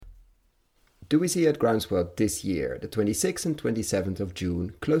Do We See at Groundswell this year, the 26th and 27th of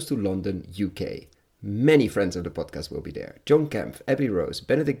June, close to London, UK. Many friends of the podcast will be there. John Kempf, Abby Rose,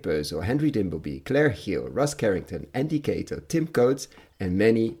 Benedict Bösel, Henry Dimbleby, Claire Hill, Russ Carrington, Andy Cato, Tim Coates, and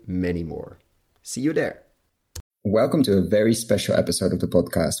many, many more. See you there. Welcome to a very special episode of the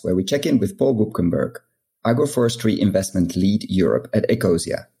podcast where we check in with Paul Boepkenberg, Agroforestry Investment Lead Europe at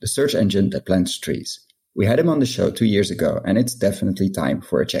Ecosia, the search engine that plants trees. We had him on the show 2 years ago, and it's definitely time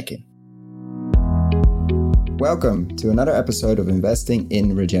for a check-in. Welcome to another episode of Investing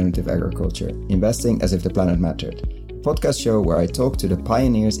in Regenerative Agriculture, Investing as if the planet mattered, a podcast show where I talk to the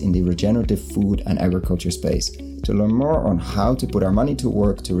pioneers in the regenerative food and agriculture space to learn more on how to put our money to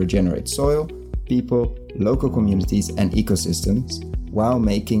work to regenerate soil, people, local communities, and ecosystems while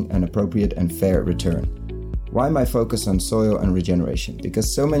making an appropriate and fair return. Why my focus on soil and regeneration?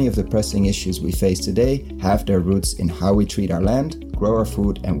 Because so many of the pressing issues we face today have their roots in how we treat our land, grow our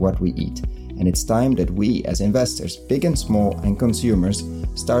food, and what we eat. And it's time that we, as investors, big and small, and consumers,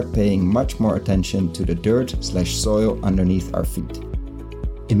 start paying much more attention to the dirt/soil underneath our feet.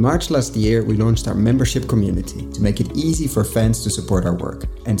 In March last year, we launched our membership community to make it easy for fans to support our work,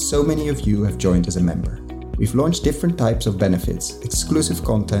 and so many of you have joined as a member. We've launched different types of benefits, exclusive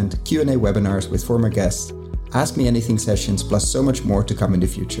content, Q&A webinars with former guests, Ask Me Anything sessions, plus so much more to come in the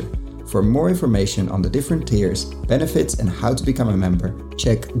future. For more information on the different tiers, benefits, and how to become a member,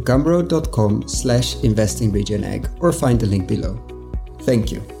 check gumroad.com/investingregenag or find the link below.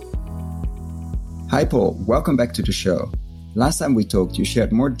 Thank you. Hi Paul, welcome back to the show. Last time we talked, you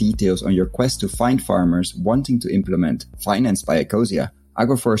shared more details on your quest to find farmers wanting to implement, financed by Ecosia,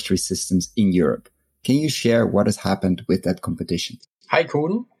 agroforestry systems in Europe. Can you share what has happened with that competition? Hi,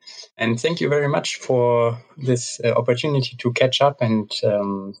 Koen, and thank you very much for this opportunity to catch up and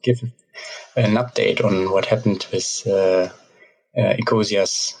give an update on what happened with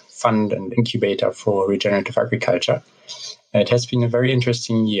Ecosia's fund and incubator for regenerative agriculture. It has been a very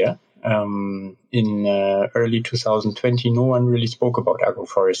interesting year. In early 2020, no one really spoke about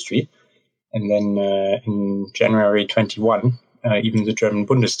agroforestry. And then in January 21, even the German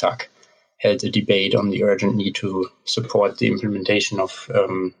Bundestag held a debate on the urgent need to support the implementation of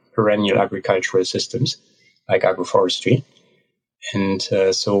perennial agricultural systems like agroforestry. And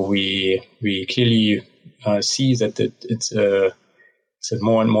so we clearly see that it's a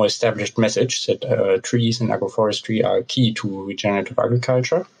more and more established message that trees and agroforestry are key to regenerative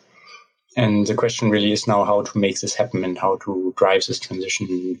agriculture. And the question really is now how to make this happen and how to drive this transition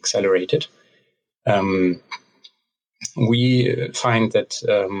and accelerate it. We find that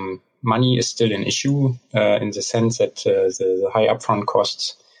money is still an issue in the sense that the high upfront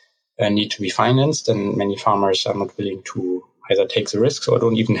costs need to be financed, and many farmers are not willing to either take the risks or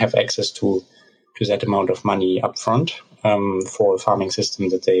don't even have access to that amount of money upfront for a farming system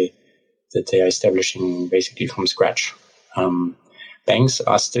that they are establishing basically from scratch. Banks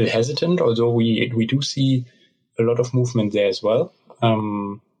are still hesitant, although we do see a lot of movement there as well.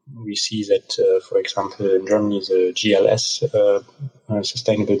 We see that, for example, in Germany, the GLS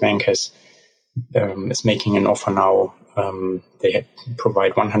Sustainable Bank is making an offer now. They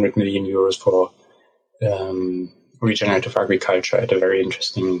provide 100 million euros for regenerative agriculture at a very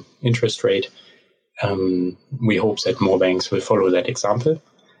interesting interest rate. We hope that more banks will follow that example.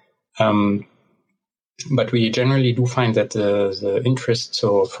 But we generally do find that the interest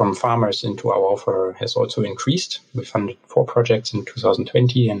from farmers into our offer has also increased. We funded 4 projects in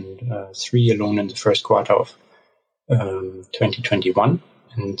 2020 and 3 alone in the first quarter of 2021.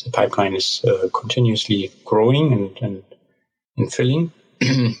 And the pipeline is continuously growing and filling.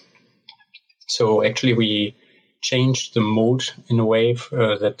 So actually we changed the mode in a way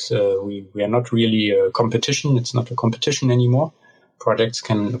that we are not really a competition. It's not a competition anymore. Projects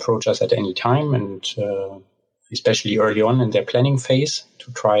can approach us at any time, and especially early on in their planning phase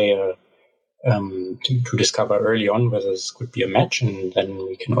to try to discover early on whether this could be a match, and then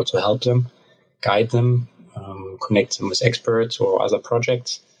we can also help them, guide them, connect them with experts or other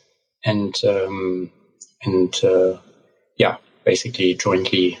projects, and basically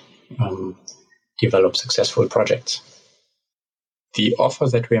jointly develop successful projects. The offer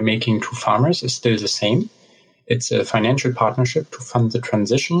that we are making to farmers is still the same. It's a financial partnership to fund the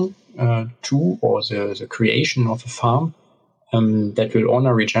transition to or the creation of a farm that will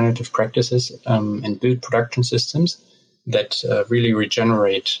honor regenerative practices and build production systems that really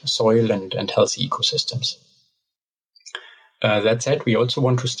regenerate soil and healthy ecosystems. That said, we also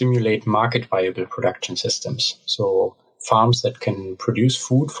want to stimulate market-viable production systems. So farms that can produce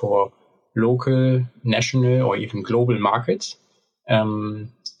food for local, national, or even global markets and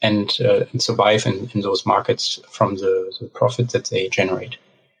survive in those markets from the profit that they generate.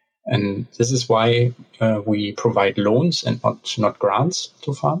 And this is why we provide loans and not grants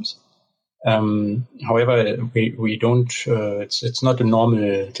to farms. However, we don't. It's not a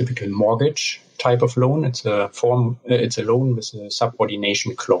normal, typical mortgage type of loan. It's a loan with a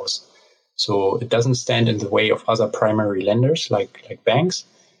subordination clause. So it doesn't stand in the way of other primary lenders like banks.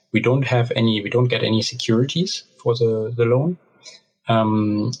 We don't get any securities for the loan,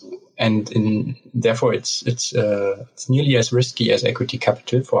 therefore it's nearly as risky as equity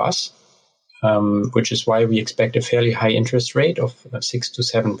capital for us, which is why we expect a fairly high interest rate of 6 to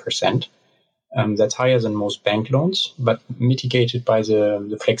 7%. That's higher than most bank loans, but mitigated by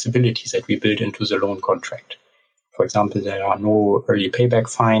the flexibilities that we build into the loan contract. For example, there are no early payback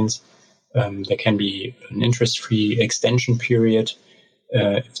fines. There can be an interest-free extension period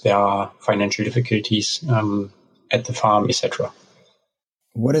if there are financial difficulties at the farm, etc.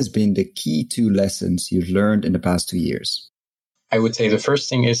 What has been the key 2 lessons you've learned in the past 2 years? I would say the first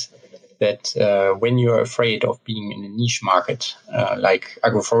thing is that when you're afraid of being in a niche market, like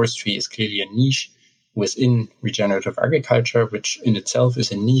agroforestry is clearly a niche within regenerative agriculture, which in itself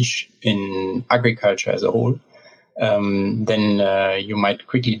is a niche in agriculture as a whole, then you might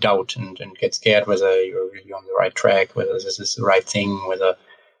quickly doubt and get scared whether you're really on the right track, whether this is the right thing, whether it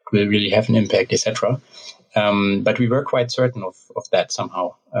will really have an impact, etc. But we were quite certain of that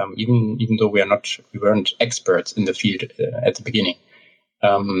somehow, even though we weren't experts in the field at the beginning.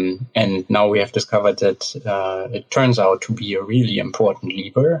 And now we have discovered that it turns out to be a really important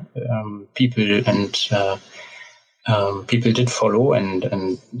lever. People did follow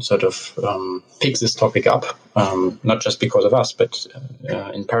and sort of pick this topic up, not just because of us, but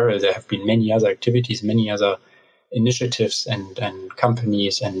in parallel there have been many other activities, many other initiatives and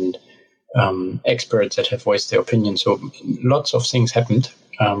companies and experts that have voiced their opinion. So lots of things happened.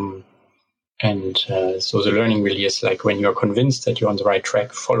 So the learning really is like when you're convinced that you're on the right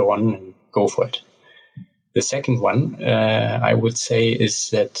track, follow on and go for it. The second one, I would say, is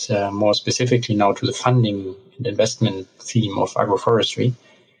that more specifically now to the funding and investment theme of agroforestry,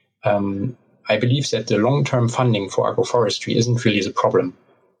 I believe that the long-term funding for agroforestry isn't really the problem.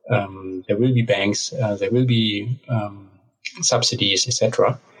 There will be banks, there will be subsidies,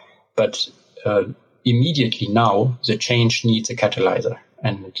 etc. But immediately now, the change needs a catalyzer.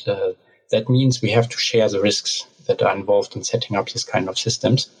 And that means we have to share the risks that are involved in setting up this kind of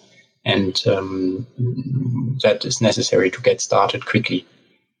systems. And that is necessary to get started quickly.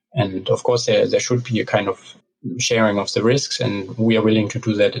 And of course, there should be a kind of sharing of the risks, and we are willing to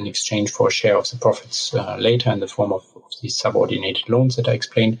do that in exchange for a share of the profits later in the form of these subordinated loans that I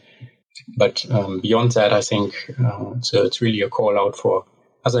explained. But beyond that, I think it's really a call out for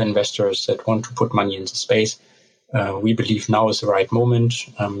other investors that want to put money into space. We believe now is the right moment.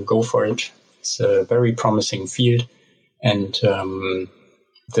 Go for it. It's a very promising field, and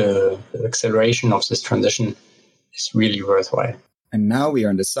the acceleration of this transition is really worthwhile. And now we are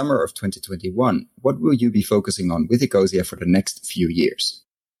in the summer of 2021. What will you be focusing on with Ecosia for the next few years?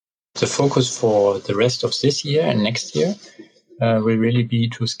 The focus for the rest of this year and next year will really be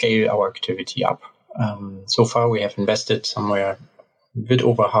to scale our activity up. So far, we have invested somewhere a bit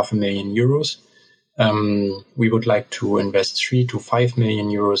over €500,000. We would like to invest 3 to 5 million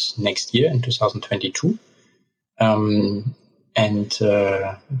euros next year in 2022. And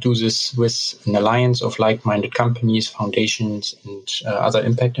do this with an alliance of like-minded companies, foundations, and other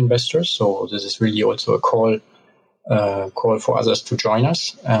impact investors. So this is really also a call for others to join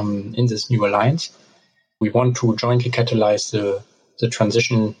us in this new alliance. We want to jointly catalyze the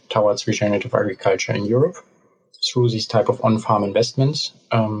transition towards regenerative agriculture in Europe through these type of on-farm investments.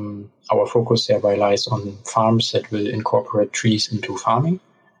 Our focus thereby lies on farms that will incorporate trees into farming.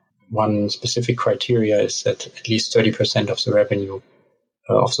 One specific criteria is that at least 30% of the revenue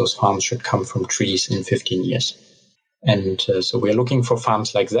of those farms should come from trees in 15 years. And so we are looking for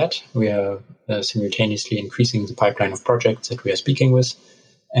farms like that. We are simultaneously increasing the pipeline of projects that we are speaking with.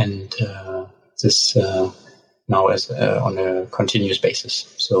 And this now is on a continuous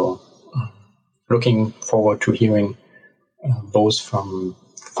basis. So looking forward to hearing both from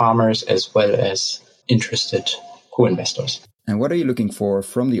farmers as well as interested co-investors. And what are you looking for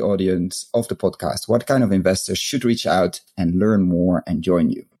from the audience of the podcast? What kind of investors should reach out and learn more and join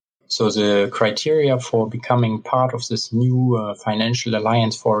you? So the criteria for becoming part of this new financial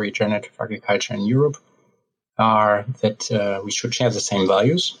alliance for regenerative agriculture in Europe are that we should share the same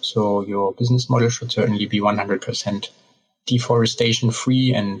values. So your business model should certainly be 100% deforestation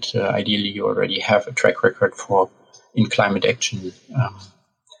free, and ideally you already have a track record in climate action.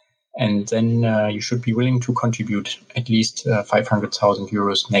 And then you should be willing to contribute at least 500,000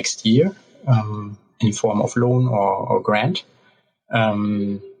 euros next year in form of loan or grant.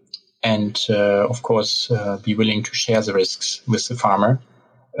 and of course be willing to share the risks with the farmer,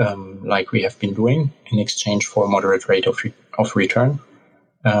 like we have been doing, in exchange for a moderate rate of return.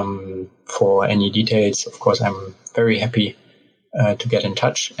 For any details, of course, I'm very happy to get in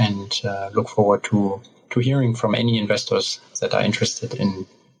touch, and look forward to hearing from any investors that are interested in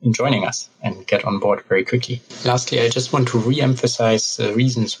joining us and get on board very quickly. Lastly, I just want to re-emphasize the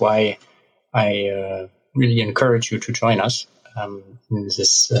reasons why I really encourage you to join us in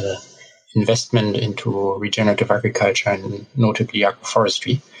this investment into regenerative agriculture and notably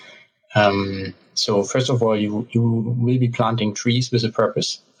agroforestry. So first of all, you will be planting trees with a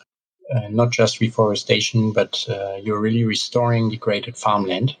purpose, not just reforestation, but you're really restoring degraded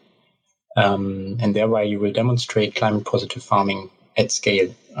farmland. And thereby you will demonstrate climate positive farming at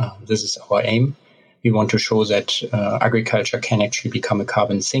scale. This is our aim. We want to show that agriculture can actually become a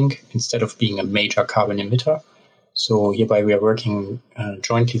carbon sink instead of being a major carbon emitter. So hereby we are working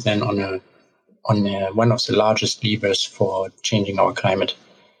jointly then on one of the largest levers for changing our climate.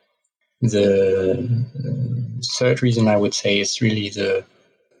 The third reason I would say is really the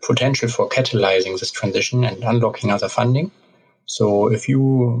potential for catalyzing this transition and unlocking other funding. So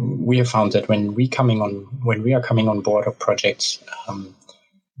we have found that when we are coming on board of projects,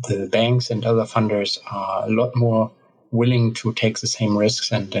 the banks and other funders are a lot more willing to take the same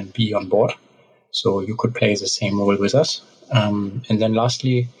risks and be on board. So you could play the same role with us. And then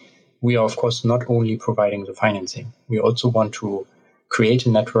lastly, we are of course not only providing the financing. We also want to create a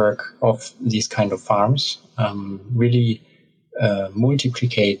network of these kind of farms, really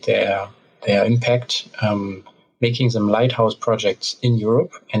multiplicate their impact, making them lighthouse projects in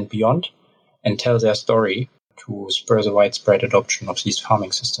Europe and beyond, and tell their story to spur the widespread adoption of these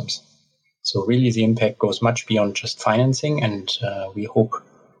farming systems. So really the impact goes much beyond just financing, and we hope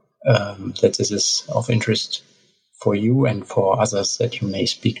that this is of interest for you and for others that you may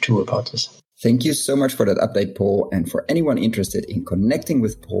speak to about this. Thank you so much for that update, Paul. And for anyone interested in connecting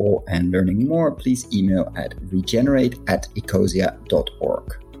with Paul and learning more, please email at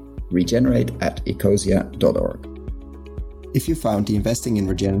regenerate@ecosia.org. regenerate@ecosia.org. If you found the Investing in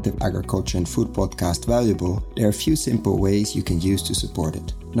Regenerative Agriculture and Food podcast valuable, there are a few simple ways you can use to support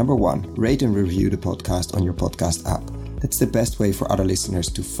it. Number 1, rate and review the podcast on your podcast app. That's the best way for other listeners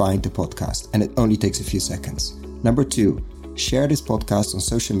to find the podcast, and it only takes a few seconds. Number 2, share this podcast on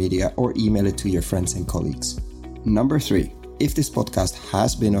social media or email it to your friends and colleagues. Number 3, if this podcast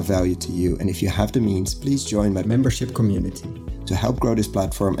has been of value to you and if you have the means, please join my membership community to help grow this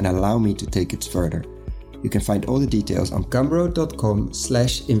platform and allow me to take it further. You can find all the details on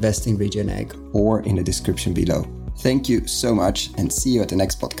gumroad.com/investingregenag or in the description below. Thank you so much and see you at the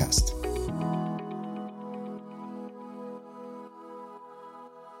next podcast.